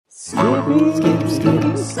Skippy, skip,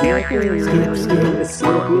 skip, Skippy, skip, skip,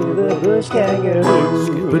 Skippy the bush kangaroo.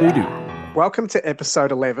 Skippity-doo. Welcome to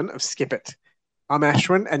episode 11 of Skip It. I'm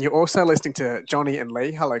Ashwin, and you're also listening to Johnny and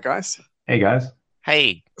Lee. Hello, guys. Hey, guys.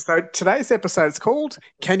 Hey. So today's episode is called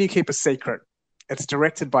Can You Keep a Secret? It's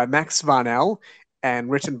directed by Max Varnell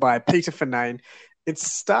and written by Peter Finane. It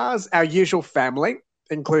stars our usual family,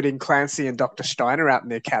 including Clancy and Dr. Steiner out in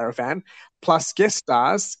their caravan, plus guest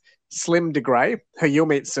stars Slim DeGray, who you'll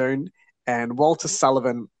meet soon, and Walter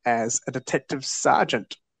Sullivan as a detective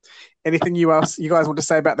sergeant. Anything you guys want to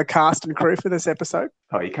say about the cast and crew for this episode?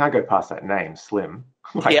 Oh, you can't go past that name, Slim.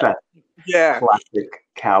 Yep. Yeah. Classic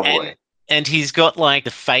cowboy. And he's got like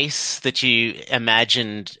the face that you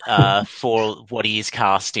imagined for what he is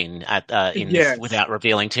cast in this, without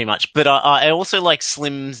revealing too much. But I also like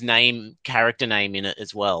Slim's character name in it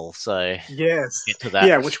as well. So yes, get to that.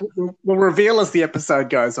 Yeah, which we'll reveal as the episode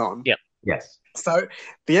goes on. Yep. Yes. So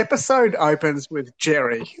the episode opens with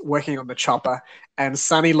Jerry working on the chopper and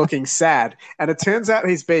Sonny looking sad. And it turns out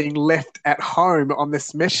he's being left at home on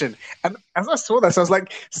this mission. And as I saw this, I was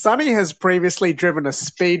like, Sonny has previously driven a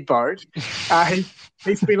speedboat.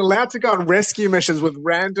 He's been allowed to go on rescue missions with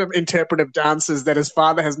random interpretive dances that his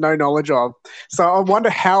father has no knowledge of. So I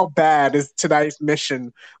wonder how bad is today's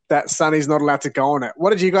mission that Sonny's not allowed to go on it.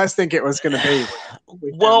 What did you guys think it was going to be when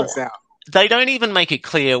we found this out? They don't even make it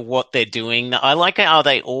clear what they're doing. I like how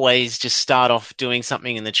they always just start off doing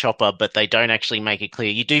something in the chopper, but they don't actually make it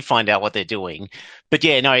clear. You do find out what they're doing. But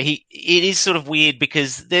yeah, no, it is sort of weird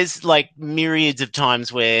because there's like myriads of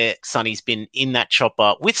times where Sonny's been in that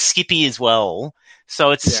chopper with Skippy as well.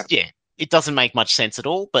 So it's, it doesn't make much sense at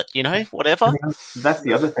all, but whatever. That's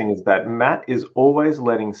the other thing is that Matt is always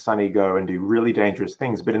letting Sonny go and do really dangerous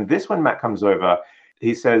things. But in this one, Matt comes over,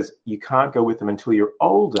 he says, you can't go with them until you're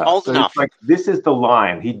older. Old enough. It's like, this is the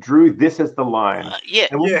line. He drew this as the line.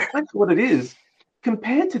 And when you find what it is,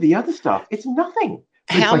 compared to the other stuff, it's nothing.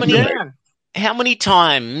 How many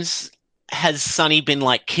times has Sonny been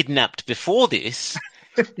like kidnapped before this?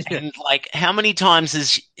 And like, how many times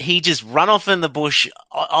has he just run off in the bush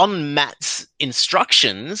on Matt's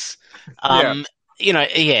instructions?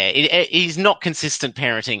 He's not consistent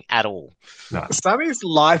parenting at all. No. Sonny's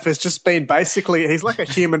life has just been basically, he's like a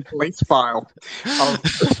human police file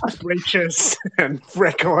of breaches and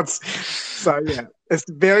records. So, yeah, it's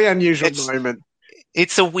a very unusual moment.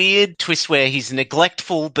 It's a weird twist where he's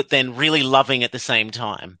neglectful but then really loving at the same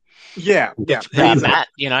time. Yeah. Matt,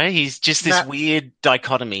 he's just this weird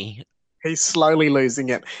dichotomy. He's slowly losing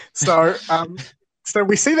it. So, so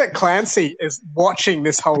we see that Clancy is watching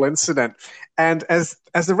this whole incident, and as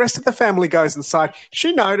the rest of the family goes inside,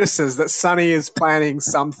 she notices that Sonny is planning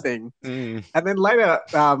something. And then later,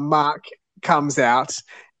 Mark comes out,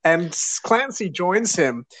 and Clancy joins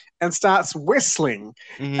him and starts whistling.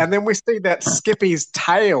 And then we see that Skippy's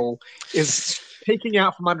tail is peeking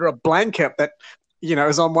out from under a blanket that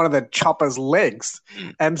is on one of the chopper's legs.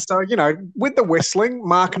 And so, with the whistling,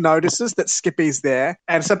 Mark notices that Skippy's there.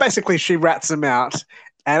 And so basically she rats him out.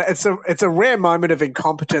 And it's a rare moment of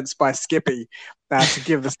incompetence by Skippy to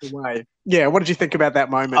give this away. Yeah, what did you think about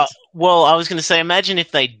that moment? Well, I was going to say, imagine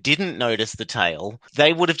if they didn't notice the tail,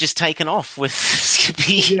 they would have just taken off with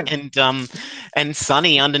Skippy and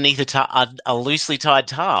Sonny underneath a loosely tied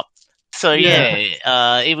tarp. So,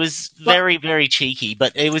 it was very, very cheeky,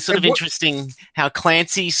 but it was sort of interesting how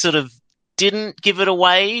Clancy sort of didn't give it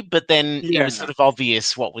away, but then it was sort of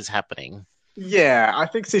obvious what was happening. Yeah, I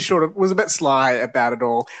think she sort of was a bit sly about it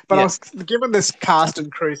all. But I was given this cast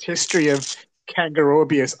and crew's history of kangaroo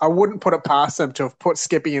abuse, I wouldn't put it past them to have put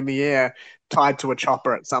Skippy in the air tied to a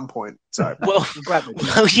chopper at some point. So but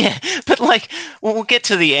we'll get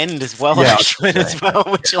to the end as well, as well,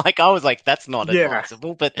 which I was like, that's not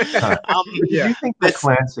advisable. But do you think that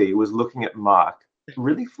Clancy was looking at Mark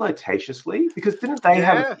really flirtatiously? Because didn't they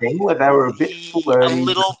have a thing where they were a bit flirty? A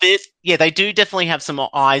little bit. Yeah, they do definitely have some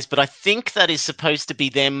eyes, but I think that is supposed to be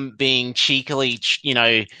them being cheekily,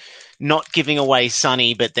 not giving away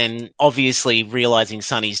Sonny, but then obviously realizing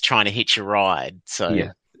Sonny's trying to hitch a ride. So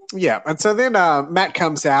yeah, and so then Matt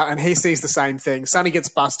comes out and he sees the same thing. Sonny gets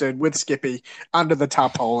busted with Skippy under the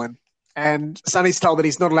tarpaulin. And Sonny's told that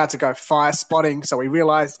he's not allowed to go fire spotting, so we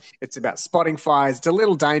realised it's about spotting fires. It's a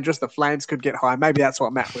little dangerous. The flames could get high. Maybe that's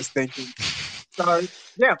what Matt was thinking. So,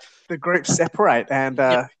 the groups separate. And,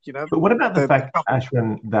 But what about the fact,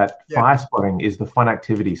 Ashwin, that fire spotting is the fun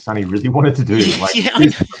activity Sonny really wanted to do?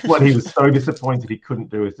 What he was so disappointed he couldn't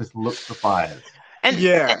do is just look for fires.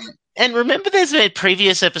 And remember there's a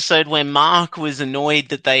previous episode where Mark was annoyed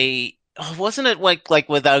that they wasn't it like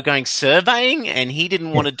where they were going surveying and he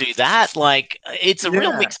didn't want to do that? Like, it's a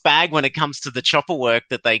real mixed bag when it comes to the chopper work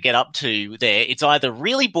that they get up to there. It's either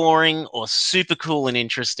really boring or super cool and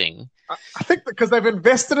interesting. I think because they've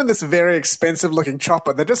invested in this very expensive looking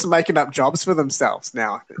chopper, they're just making up jobs for themselves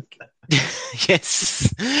now, I think.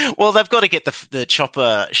 Yes. Well, they've got to get the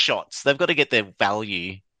chopper shots. They've got to get their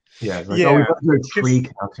value. Yeah. Like, we've got to do tree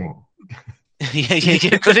counting.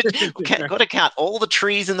 Yeah. Got to count all the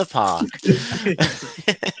trees in the park.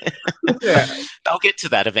 They'll get to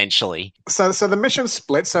that eventually. So the mission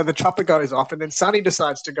splits. So the chopper goes off, and then Sonny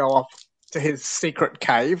decides to go off to his secret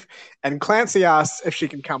cave, and Clancy asks if she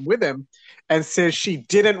can come with him, and says she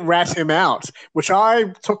didn't rat him out, which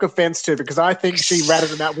I took offense to because I think she ratted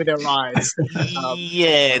him out with her eyes.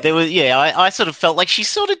 I sort of felt like she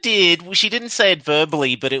sort of did. She didn't say it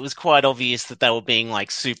verbally, but it was quite obvious that they were being like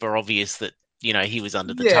super obvious that, you know, he was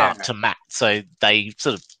under the tarp to Matt. So they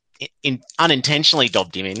sort of unintentionally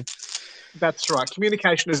dobbed him in. That's right.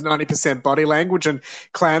 Communication is 90% body language, and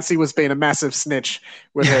Clancy was being a massive snitch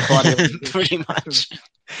with her body language. Pretty much.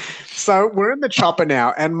 So we're in the chopper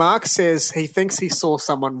now, and Mark says he thinks he saw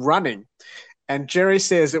someone running, and Jerry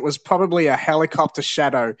says it was probably a helicopter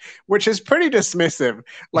shadow, which is pretty dismissive.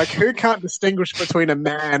 Like, who can't distinguish between a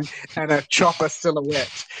man and a chopper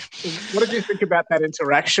silhouette? What did you think about that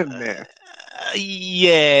interaction there?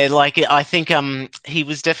 I think he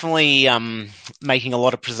was definitely making a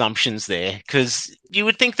lot of presumptions there, because you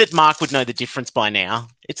would think that Mark would know the difference by now.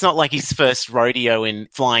 It's not like his first rodeo in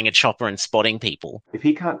flying a chopper and spotting people. If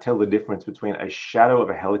he can't tell the difference between a shadow of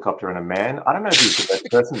a helicopter and a man, I don't know if he's the best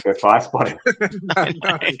person to go fire spotting.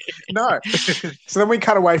 No. So then we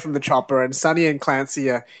cut away from the chopper, and Sonny and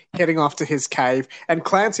Clancy are heading off to his cave, and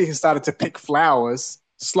Clancy has started to pick flowers,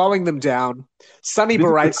 slowing them down. Sonny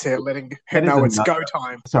berates her, letting her know it's go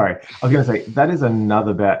time. Sorry, I was going to say, that is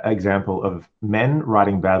another bad example of men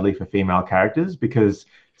writing badly for female characters, because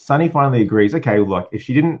Sonny finally agrees, okay, look, if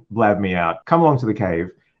she didn't blab me out, come along to the cave.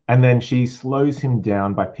 And then she slows him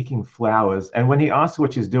down by picking flowers. And when he asks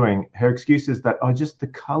what she's doing, her excuse is that, just the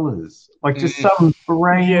colors. Like, just some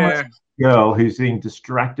brainless girl who's being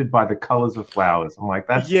distracted by the colors of flowers. I'm like,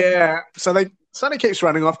 that's... Yeah, so Sonny keeps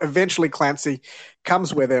running off. Eventually, Clancy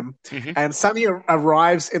comes with him, and Sonny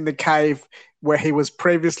arrives in the cave where he was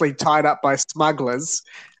previously tied up by smugglers.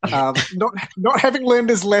 Not having learned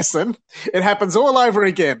his lesson, it happens all over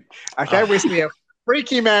again. Okay, we see a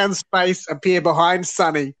freaky man's face appear behind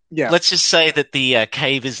Sonny. Yeah, let's just say that the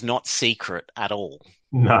cave is not secret at all.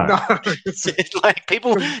 No. It's like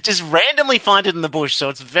people just randomly find it in the bush, so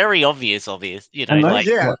it's very obvious. You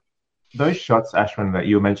know, those shots, Ashwin, that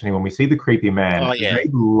you were mentioning, when we see the creepy man, they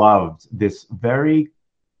loved this very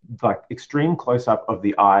extreme close-up of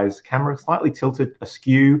the eyes, camera slightly tilted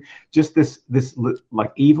askew, just this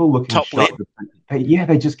evil looking top shot.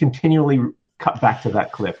 They just continually cut back to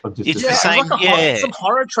that clip of just some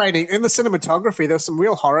horror training in the cinematography. There's some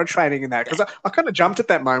real horror training in that, because I kind of jumped at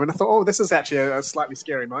that moment. I thought, this is actually a slightly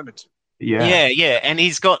scary moment. Yeah, and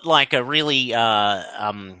he's got like a really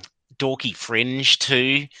dorky fringe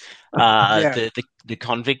too. The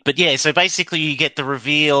convict, but so basically you get the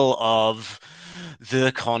reveal of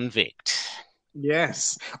the convict.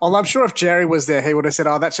 Yes. Well, I'm sure if Jerry was there, he would have said,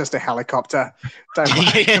 that's just a helicopter. Don't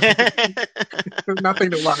worry. There's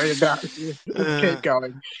nothing to worry about. Keep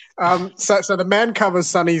going. So the man covers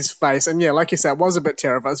Sonny's face, and like you said, it was a bit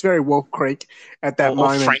terrifying. It's very Wolf Creek at that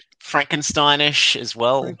moment. Frankensteinish as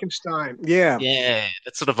well. Frankenstein, yeah. Yeah,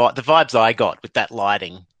 that's sort of the vibes I got with that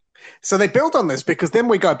lighting. So they build on this, because then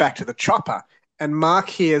we go back to the chopper, and Mark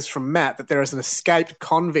hears from Matt that there is an escaped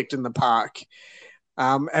convict in the park.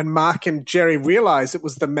 And Mark and Jerry realize it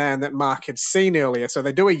was the man that Mark had seen earlier. So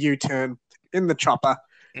they do a U-turn in the chopper.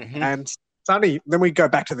 And Sonny, then we go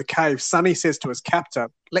back to the cave. Sonny says to his captor,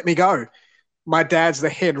 "Let me go. My dad's the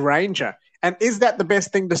head ranger." And is that the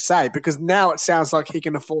best thing to say? Because now it sounds like he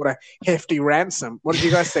can afford a hefty ransom. What did you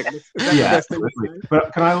guys think? Is that the best thing to say?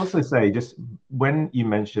 But can I also say, just when you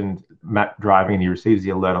mentioned Matt driving and he receives the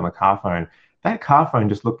alert on the car phone, that car phone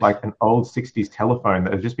just looked like an old 60s telephone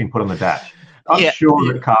that had just been put on the dash. I'm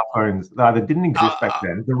sure that car phones either didn't exist back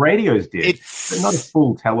then. The radios did, but not a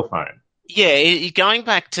full telephone. Yeah, going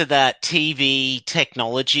back to that TV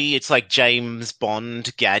technology, it's like James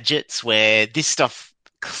Bond gadgets, where this stuff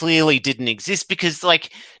clearly didn't exist, because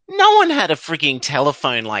no one had a freaking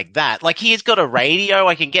telephone like that. Like, he has got a radio,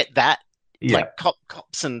 I can get that. Yeah. Like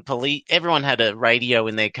cops and police, everyone had a radio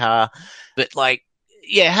in their car. But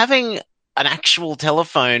having an actual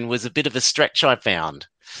telephone was a bit of a stretch, I found.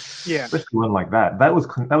 Yeah. Especially one like that. That was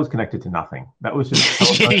connected to nothing. That was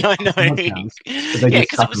just I know. but they just Because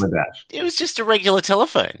stuck on the dash. it was just a regular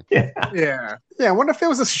telephone. Yeah. Yeah. Yeah. I wonder if there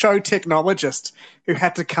was a show technologist who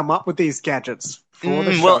had to come up with these gadgets for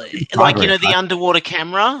the show. Well, like, Margaret, the right? underwater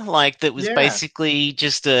camera, like that was Yeah. basically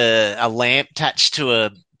just a lamp attached to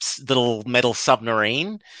a little metal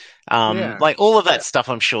submarine. Yeah. Like all of that stuff,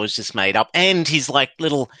 I'm sure is just made up. And his like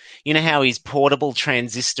little, how his portable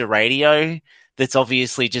transistor radio that's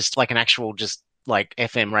obviously just like an actual just like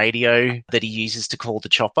FM radio that he uses to call the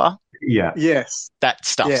chopper. Yeah. Yes. That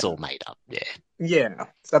stuff's Yeah. all made up. Yeah. Yeah.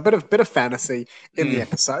 So a bit of fantasy in the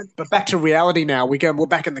episode. But back to reality now. We're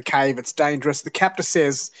back in the cave. It's dangerous. The captor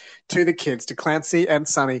says to the kids, to Clancy and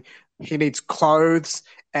Sonny, he needs clothes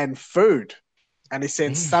and food. And he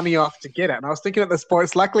sends Sonny off to get it. And I was thinking at this point,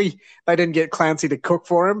 it's luckily they didn't get Clancy to cook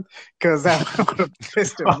for him, because that would have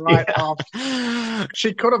pissed him off.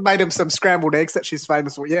 She could have made him some scrambled eggs that she's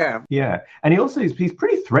famous for. Yeah. Yeah. And he's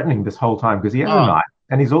pretty threatening this whole time because he has a knife.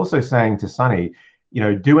 And he's also saying to Sonny,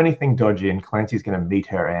 do anything dodgy and Clancy's going to meet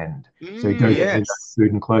her end. So he goes and gets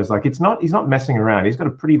food and clothes. Like he's not messing around. He's got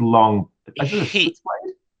a pretty long.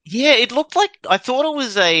 Yeah, it looked like, I thought it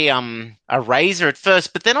was a razor at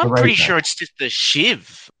first, but then I'm pretty sure it's just a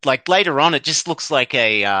shiv. Like later on, it just looks like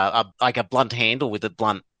a blunt handle with a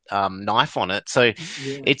blunt knife on it. So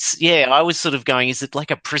I was sort of going, is it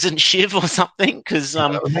like a prison shiv or something? Because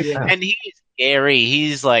and he is scary.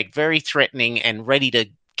 He's like very threatening and ready to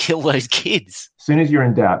kill those kids. As soon as you're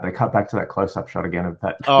in doubt, they cut back to that close-up shot again of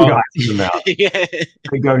that guy in the mouth. Yeah,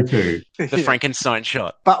 the go-to, the Frankenstein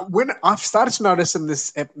shot. But when I've started to notice in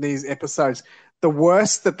these episodes, the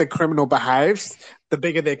worse that the criminal behaves, the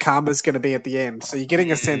bigger their karma is going to be at the end. So you're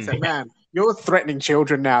getting a sense that, man, you're threatening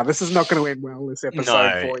children now. This is not going to end well, this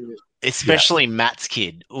episode for you. Especially Matt's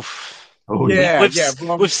kid. Oof. Oh,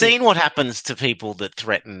 We've seen what happens to people that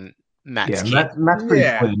threaten Matt's kid. Matt's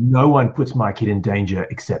pretty clear. No one puts my kid in danger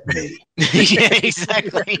except me. Yeah,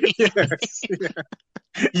 exactly.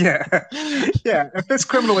 Yeah. If this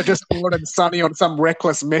criminal had just ordered Sonny on some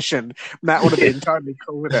reckless mission, Matt would have been totally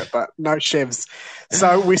cool with it, but no shivs.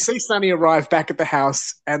 So we see Sonny arrive back at the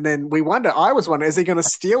house, and then I was wondering, is he going to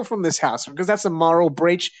steal from this house? Because that's a moral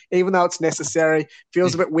breach, even though it's necessary.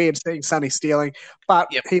 Feels a bit weird seeing Sonny stealing. But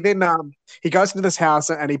he then he goes into this house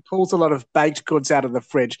and he pulls a lot of baked goods out of the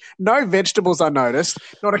fridge. No vegetables, I noticed.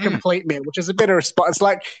 Not a complete meal, which is a bit of a spot. It's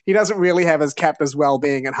like he doesn't really have his captor's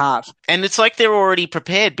well-being at heart. And it's like they're already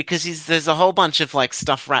prepared because there's a whole bunch of like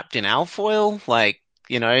stuff wrapped in alfoil, like,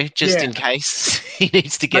 just in case he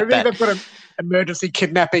needs to get that. Maybe they've got an emergency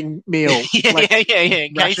kidnapping meal. In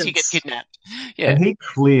case you get kidnapped. Yeah. And he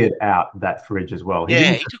cleared out that fridge as well.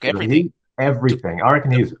 He took everything. Everything. I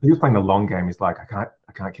reckon he was playing the long game. He's like, I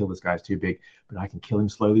can't kill this guy. It's too big, but I can kill him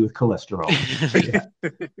slowly with cholesterol.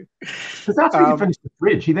 Because after he finished the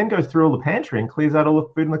fridge, he then goes through all the pantry and clears out all the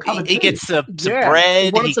food in the cupboard. He gets some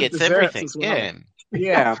bread. He gets everything. Well.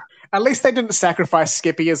 Yeah. At least they didn't sacrifice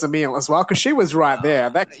Skippy as a meal as well, because she was right there.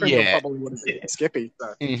 That probably would have been Skippy.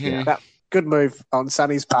 So, that good move on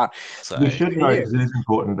Sonny's part. So, we should note, because it is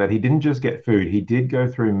important, that he didn't just get food. He did go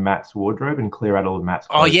through Matt's wardrobe and clear out all of Matt's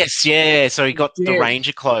clothes. Oh, yes, yeah. So he got the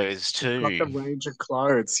Ranger clothes too. Got the Ranger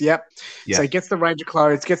clothes, yep. So he gets the Ranger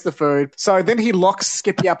clothes, gets the food. So then he locks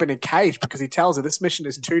Skippy up in a cage because he tells her this mission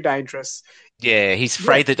is too dangerous. Yeah, he's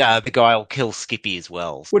afraid that the guy will kill Skippy as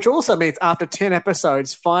well. Which also means after 10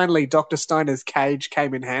 episodes, finally Dr. Stoner's cage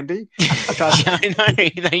came in handy. I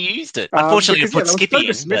know, they used it. Unfortunately, they put Skippy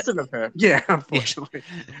in. Of her. Yeah, unfortunately.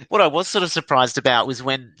 What I was sort of surprised about was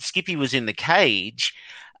when Skippy was in the cage,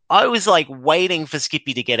 I was like waiting for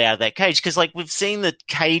Skippy to get out of that cage because like we've seen that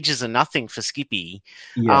cages are nothing for Skippy.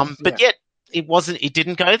 But yet it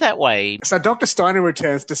didn't go that way. So Dr. Steiner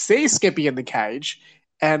returns to see Skippy in the cage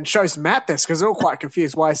and shows Matt this because they're all quite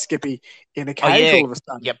confused. Why is Skippy in a cage all of a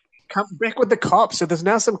sudden? Yep. Come back with the cops. So there's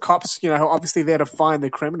now some cops, who are obviously there to find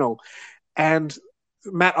the criminal. And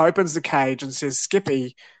Matt opens the cage and says,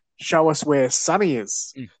 Skippy, show us where Sonny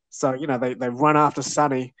is. So, they run after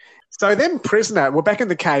Sonny. So then we're back in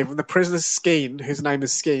the cave, and the prisoner Skeen, whose name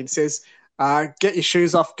is Skeen, says, get your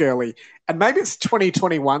shoes off, girly. And maybe it's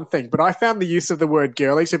 2021 thing, but I found the use of the word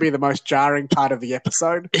girly to be the most jarring part of the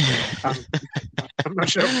episode. I'm not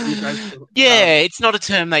sure. It's not a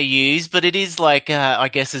term they use, but it is like, I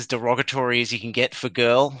guess, as derogatory as you can get for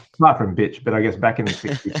girl. Apart from bitch, but I guess back in the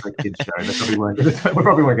 60s for a kids show, we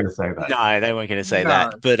probably weren't going to say that. No, they weren't going to say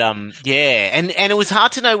that. But and it was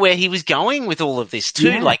hard to know where he was going with all of this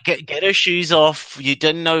too. Yeah. Like, get her shoes off. You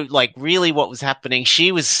didn't know, like, really what was happening.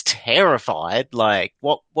 She was terrified. Like,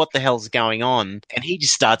 what the hell's going on? And he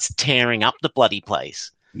just starts tearing up the bloody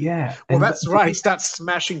place. Yeah. Well, And that's right. He starts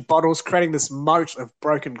smashing bottles, creating this moat of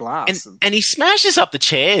broken And glass. and he smashes up the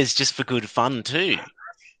chairs just for good fun too.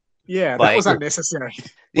 Yeah, that Like, was unnecessary.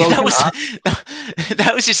 Well, that can was I-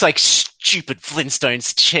 that was just like stupid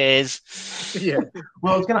Flintstones chairs. Yeah.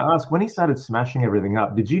 well, I was going to ask, when he started smashing everything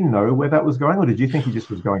up, did you know where that was going, or did you think he just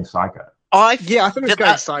was going psycho? Yeah, I thought it was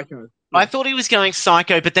going psycho. I thought he was going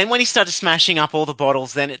psycho, but then when he started smashing up all the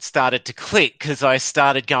bottles, then it started to click because I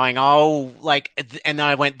started going, and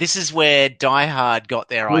I went, this is where Die Hard got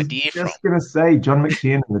their I was idea from. just going to say, John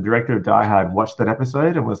McTiernan, the director of Die Hard, watched that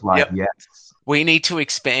episode and was like, Yep. yes. We need to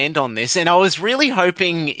expand on this. And I was really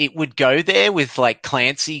hoping it would go there with like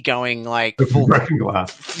Clancy going like full, Broken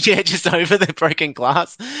glass. yeah, just over the broken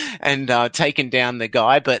glass and taking down the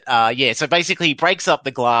guy. But so basically he breaks up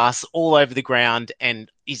the glass all over the ground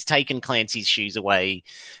and he's taken Clancy's shoes away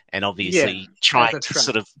and obviously trying to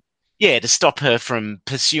sort of, to stop her from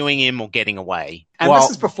pursuing him or getting away. And this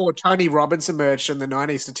is before Tony Robbins emerged in the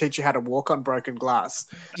 90s to teach you how to walk on broken glass.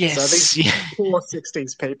 Yes. So these poor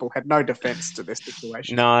 60s people had no defense to this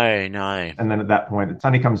situation. No. And then at that point,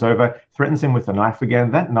 Sonny comes over, threatens him with a knife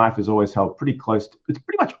again. That knife is always held pretty close. It's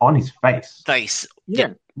pretty much on his face.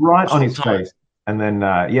 Yeah. Right on his face. And then,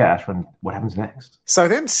 Ashwin, what happens next? So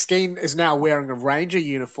then Skeen is now wearing a ranger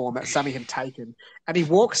uniform that Sonny had taken, and he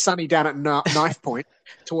walks Sonny down at knife point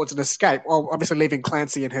towards an escape, while obviously leaving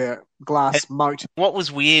Clancy in her glass moat. What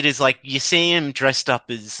was weird is like you see him dressed up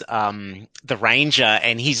as the ranger,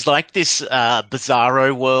 and he's like this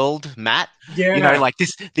bizarro world Matt. Yeah. You know, like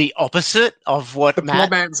the opposite of what the Matt.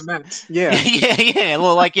 poor man's Matt. Yeah. yeah.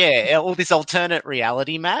 Well, like, all this alternate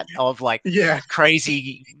reality Matt of like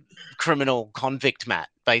crazy criminal convict Matt.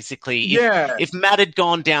 Basically, if Matt had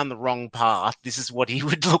gone down the wrong path, this is what he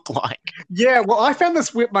would look like. Yeah, well, I found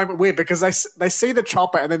this moment weird because they see the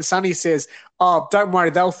chopper and then Sonny says, "Oh, don't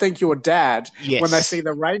worry, they'll think you're dad," when they see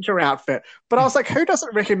the ranger outfit. But I was like, who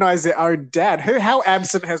doesn't recognize their own dad? How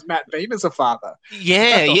absent has Matt been as a father?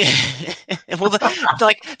 Yeah. Well,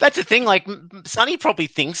 that's the thing. Like, Sonny probably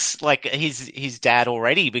thinks like his dad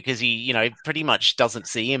already because he, pretty much doesn't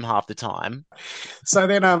see him half the time. So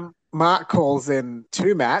then, Mark calls in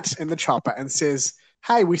to Matt in the chopper and says,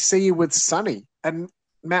 "Hey, we see you with Sonny." And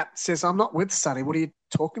Matt says, "I'm not with Sonny. What are you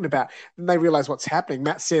talking about?" And they realize what's happening.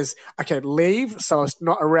 Matt says, "Okay, leave so as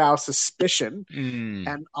not arouse suspicion,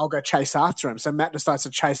 and I'll go chase after him." So Matt decides to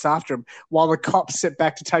chase after him while the cops sit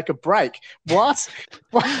back to take a break. What?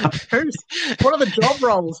 What are the job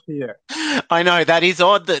roles here? I know, that is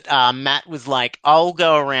odd that Matt was like, "I'll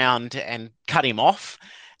go around and cut him off."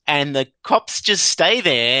 And the cops just stay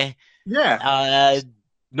there,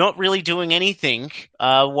 not really doing anything,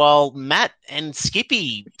 while Matt and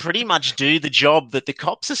Skippy pretty much do the job that the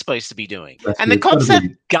cops are supposed to be doing. The cops have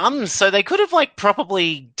guns, so they could have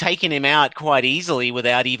probably taken him out quite easily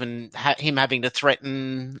without even him having to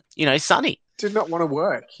threaten, Sonny. Did not want to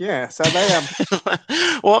work, so they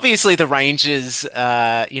well, obviously the Rangers,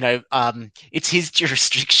 it's his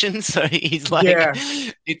jurisdiction, so he's like,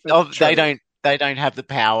 they don't have the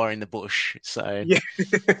power in the bush, so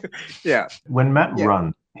When Matt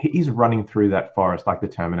runs, he's running through that forest like the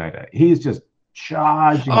Terminator. He's just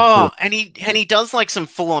charging. And he does like some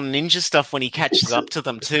full-on ninja stuff when he catches up to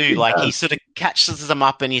them too. Like he sort of catches them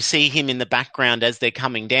up, and you see him in the background as they're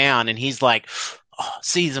coming down, and he's like,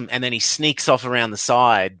 sees them, and then he sneaks off around the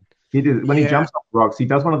side. He did when he jumps off rocks. He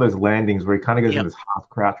does one of those landings where he kind of goes in this half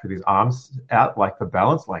crouch with his arms out, like for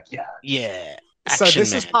balance. Like So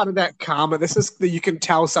this is part of that karma. This is you can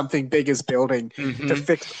tell something big is building to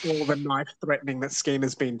fix all the knife threatening that Skeen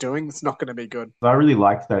has been doing. It's not going to be good. I really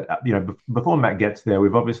liked that. Before Matt gets there,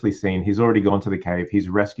 we've obviously seen he's already gone to the cave. He's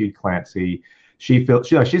rescued Clancy. She's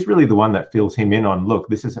really the one that fills him in on. Look,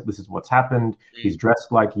 this is what's happened. He's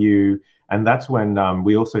dressed like you. And that's when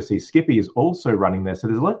we also see Skippy is also running there. So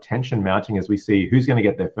there's a lot of tension mounting as we see who's going to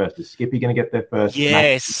get there first. Is Skippy going to get there first?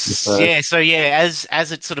 Yes. Yeah. So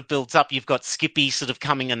as it sort of builds up, you've got Skippy sort of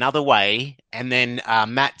coming another way, and then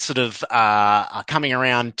Matt sort of coming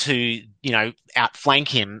around to outflank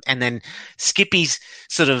him, and then Skippy's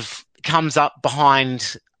sort of comes up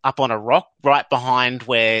on a rock right behind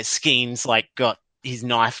where Skeen's like got his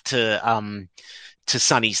knife to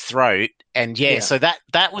Sonny's throat. And so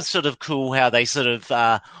that was sort of cool how they sort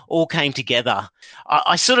of all came together.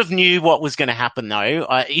 I sort of knew what was going to happen though.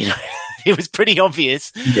 It was pretty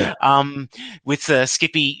obvious. Yeah. With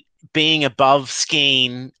Skippy being above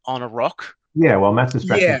Skeen on a rock. Yeah, well, Matt's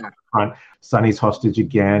distracted in front. Sonny's hostage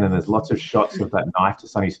again, and there's lots of shots of that knife to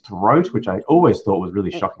Sonny's throat, which I always thought was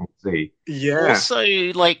really shocking to see. Yeah. Also,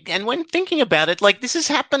 and when thinking about it, this has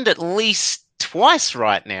happened at least twice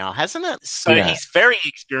right now, hasn't it? So Yeah. he's very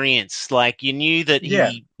experienced. Like, you knew that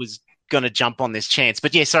he was going to jump on this chance.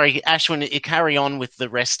 But yeah, sorry, Ashwin, carry on with the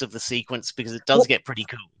rest of the sequence because it does get pretty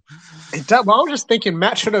cool. Well, I was just thinking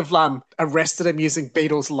Matt should have arrested him using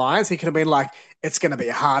Beatles lines. He could have been like, "It's going to be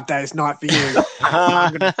a hard day's night for you.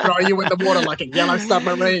 I'm going to throw you in the water like a yellow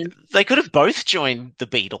submarine." They could have both joined the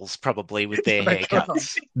Beatles probably with their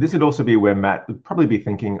haircuts. This would also be where Matt would probably be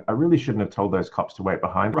thinking, I really shouldn't have told those cops to wait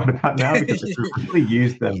behind right about now because they really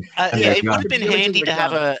used them. It would have been handy to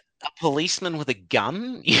have a policeman with a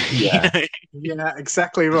gun. Yeah. Yeah,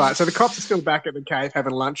 exactly right. So the cops are still back at the cave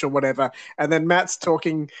having lunch or whatever. And then Matt's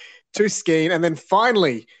talking to Skeen. And then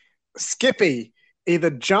finally, Skippy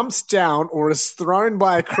either jumps down or is thrown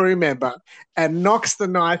by a crew member and knocks the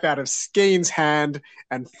knife out of Skeen's hand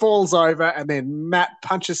and falls over. And then Matt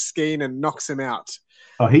punches Skeen and knocks him out.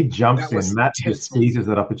 Oh, he jumps in. Matt just seizes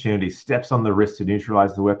that opportunity, steps on the wrist to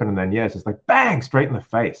neutralize the weapon, and then, it's just like, bang, straight in the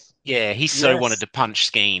face. Yeah, he so wanted to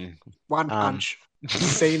punch Skeen. One punch.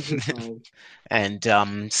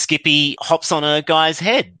 And Skippy hops on a guy's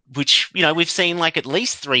head, which, we've seen like at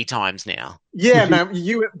least 3 times now. Yeah, no,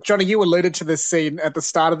 Johnny, you alluded to this scene at the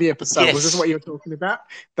start of the episode. Yes. Was this what you were talking about?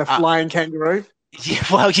 The flying kangaroo? Yeah,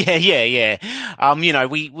 well, yeah.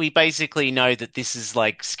 We basically know that this is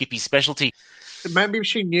like Skippy's specialty. Maybe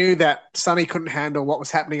she knew that Sonny couldn't handle what was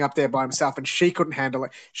happening up there by himself, and she couldn't handle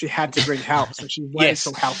it. She had to bring help, so she waited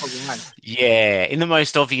till help arrived. Yeah, in the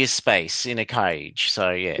most obvious space, in a cage. So,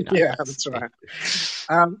 yeah. No, yeah, that's right.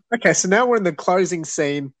 Okay, so now we're in the closing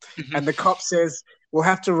scene, and the cop says, we'll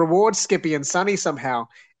have to reward Skippy and Sonny somehow.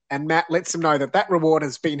 And Matt lets them know that reward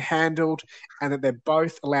has been handled and that they're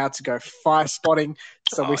both allowed to go fire spotting.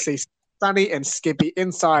 So we see Sonny and Skippy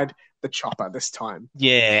inside the chopper this time.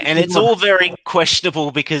 Yeah, and it's all very questionable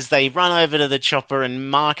because they run over to the chopper and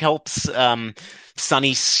Mark helps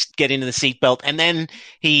Sonny get into the seatbelt, and then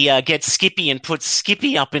he gets Skippy and puts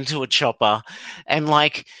Skippy up into a chopper. And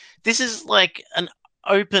this is like an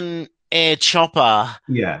open air chopper.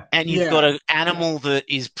 Yeah. And you've got an animal that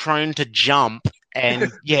is prone to jump.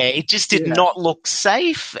 And it just did not look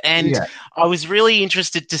safe. And I was really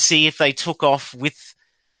interested to see if they took off with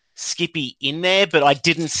Skippy in there, but I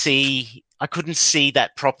couldn't see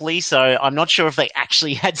that properly, so I'm not sure if they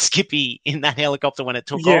actually had Skippy in that helicopter when it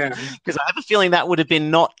took off, because I have a feeling that would have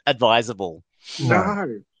been not advisable.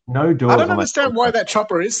 No doors. I don't understand why that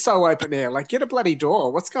chopper is so open air. Like, get a bloody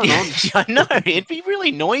door. What's going on? I know, it'd be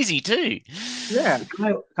really noisy too. Yeah.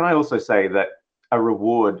 Can I also say that a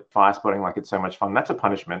reward fire spotting like it's so much fun, that's a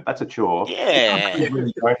punishment, that's a chore. Yeah. You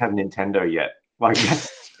really don't have Nintendo yet.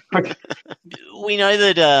 We know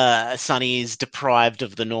that Sonny is deprived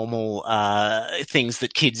of the normal things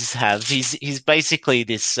that kids have. He's basically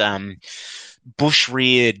this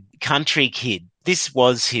bush-reared country kid. This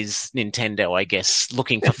was his Nintendo, I guess,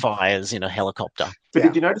 looking for fires in a helicopter. But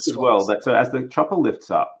did you notice as well that as the chopper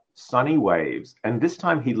lifts up, Sonny waves, and this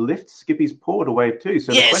time he lifts Skippy's paw to wave too.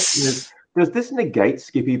 So the question is, does this negate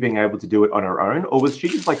Skippy being able to do it on her own, or was she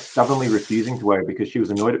just stubbornly refusing to wave because she was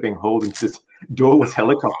annoyed at being hauled into this doorless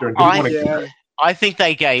helicopter and didn't want to? I think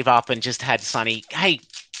they gave up and just had Sonny. Hey,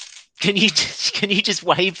 can you just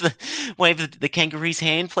wave the kangaroo's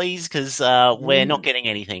hand, please? Because we're not getting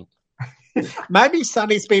anything. Maybe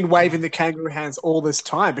Sonny's been waving the kangaroo hands all this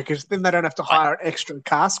time because then they don't have to hire an extra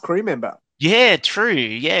cast crew member. Yeah, true.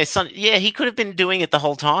 Yeah, he could have been doing it the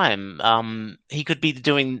whole time. He could be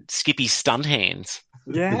doing Skippy's stunt hands.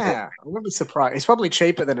 Yeah, I wouldn't be surprised. He's probably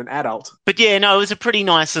cheaper than an adult. But yeah, no, it was a pretty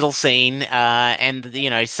nice little scene. And,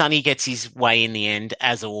 Sonny gets his way in the end,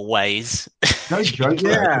 as always. No joke.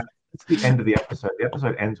 Yeah. It's the end of the episode. The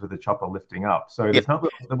episode ends with the chopper lifting up. So there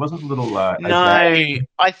wasn't a little... no,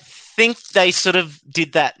 I think they sort of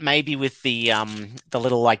did that maybe with the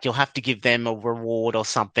little, you'll have to give them a reward or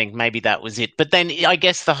something. Maybe that was it. But then I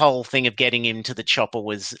guess the whole thing of getting him to the chopper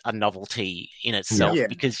was a novelty in itself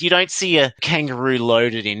because you don't see a kangaroo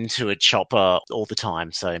loaded into a chopper all the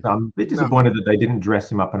time. So I'm a bit disappointed that they didn't dress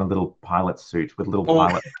him up in a little pilot suit with little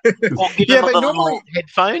pilot... Or give him a little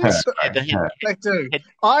headphones. They do.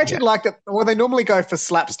 I did like that. Well, they normally go for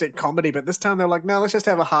slapstick comedy, but this time they're like, no, let's just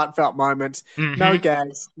have a heartfelt moment. Mm-hmm. No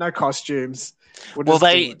gags, no costumes. Well,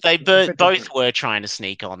 they both were trying to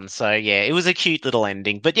sneak on, so yeah, it was a cute little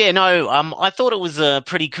ending. But yeah, no, I thought it was a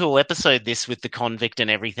pretty cool episode, this, with the convict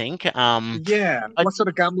and everything. What sort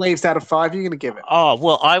of gum leaves out of 5 are you going to give it? Oh,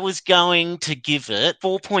 well, I was going to give it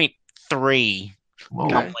 4.3. Whoa.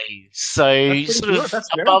 Gumley. So pretty sort good. of That's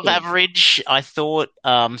very above good. average, I thought.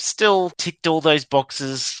 Still ticked all those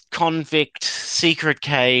boxes. Convict, secret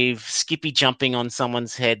cave, Skippy jumping on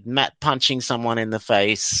someone's head, Matt punching someone in the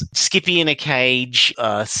face, Skippy in a cage,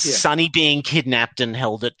 Sonny being kidnapped and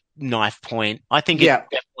held at knife point. I think it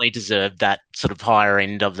definitely deserved that sort of higher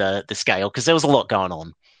end of the scale because there was a lot going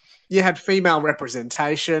on. You had female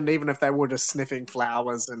representation, even if they were just sniffing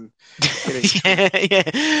flowers and getting yeah.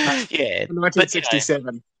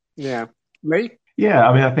 1967. Yeah. Lee? Yeah,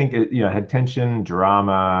 I mean, I think it had tension,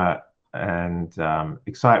 drama, and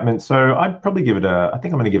excitement. So I'd probably give it I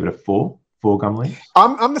think I'm going to give it a 4 Gumley.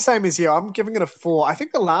 I'm the same as you. I'm giving it a 4. I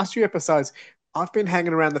think the last few episodes, I've been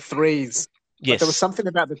hanging around the 3s. Yes. But there was something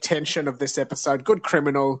about the tension of this episode. Good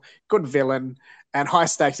criminal, good villain, and high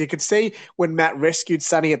stakes. You could see when Matt rescued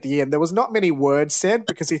Sonny at the end, there was not many words said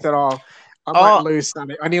because he thought, I might lose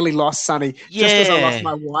Sonny. I nearly lost Sonny. Yeah. Just as I lost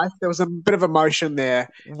my wife, there was a bit of emotion there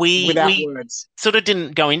without words. Sort of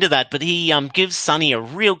didn't go into that, but he gives Sonny a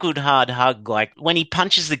real good hard hug. Like when he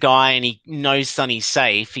punches the guy and he knows Sonny's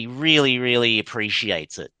safe, he really, really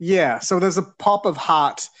appreciates it. Yeah, so there's a pop of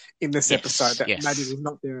heart in this episode that maybe was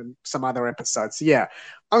not there in some other episodes. So yeah,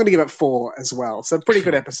 I'm going to give it 4 as well. So pretty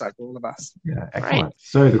good episode for all of us. Yeah, excellent. Right.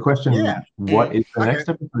 So the question, what is the next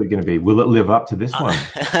episode going to be? Will it live up to this one?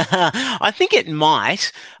 I think it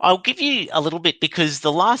might. I'll give you a little bit because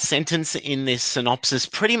the last sentence in this synopsis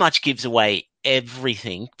pretty much gives away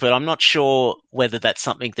everything, but I'm not sure whether that's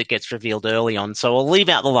something that gets revealed early on. So I'll leave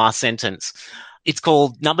out the last sentence. It's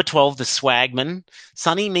called number 12, The Swagman.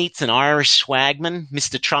 Sonny meets an Irish swagman,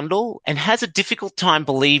 Mr. Trundle, and has a difficult time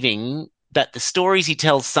believing that the stories he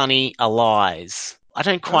tells Sonny are lies. I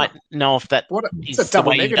don't quite know if that is a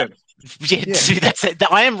double negative. That's it.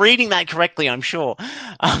 I am reading that correctly, I'm sure.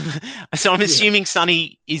 So I'm assuming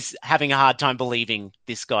Sonny is having a hard time believing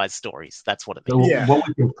this guy's stories. That's what it means. So what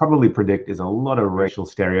we can probably predict is a lot of racial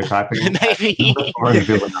stereotyping. Maybe.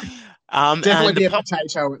 Definitely be a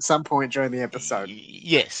potato at some point during the episode.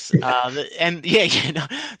 Yes.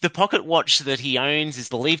 The pocket watch that he owns is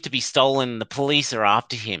believed to be stolen. The police are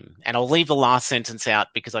after him. And I'll leave the last sentence out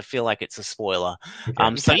because I feel like it's a spoiler.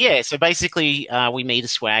 Okay. So basically we meet a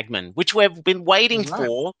swagman, which we've been waiting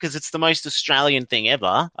for because it's the most Australian thing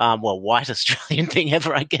ever. White Australian thing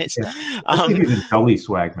ever, I guess. Yeah. I think he's a jolly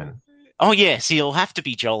swagman. Oh, yes, he'll have to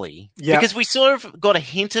be jolly. Yep. Because we sort of got a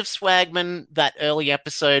hint of swagman that early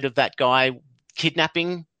episode of that guy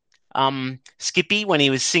kidnapping Skippy when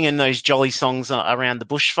he was singing those jolly songs around the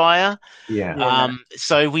bushfire. Yeah.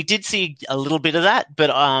 So we did see a little bit of that,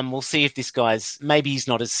 but we'll see if this guy's, maybe he's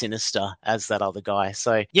not as sinister as that other guy.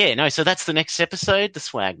 So, so that's the next episode, The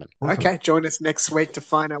Swagman. Okay, join us next week to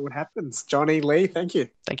find out what happens. Johnny, Lee, thank you.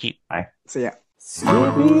 Thank you. Bye. See ya.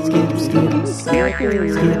 Skippy, skip, skip, Skippy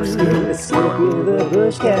the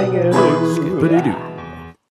bush kangaroo.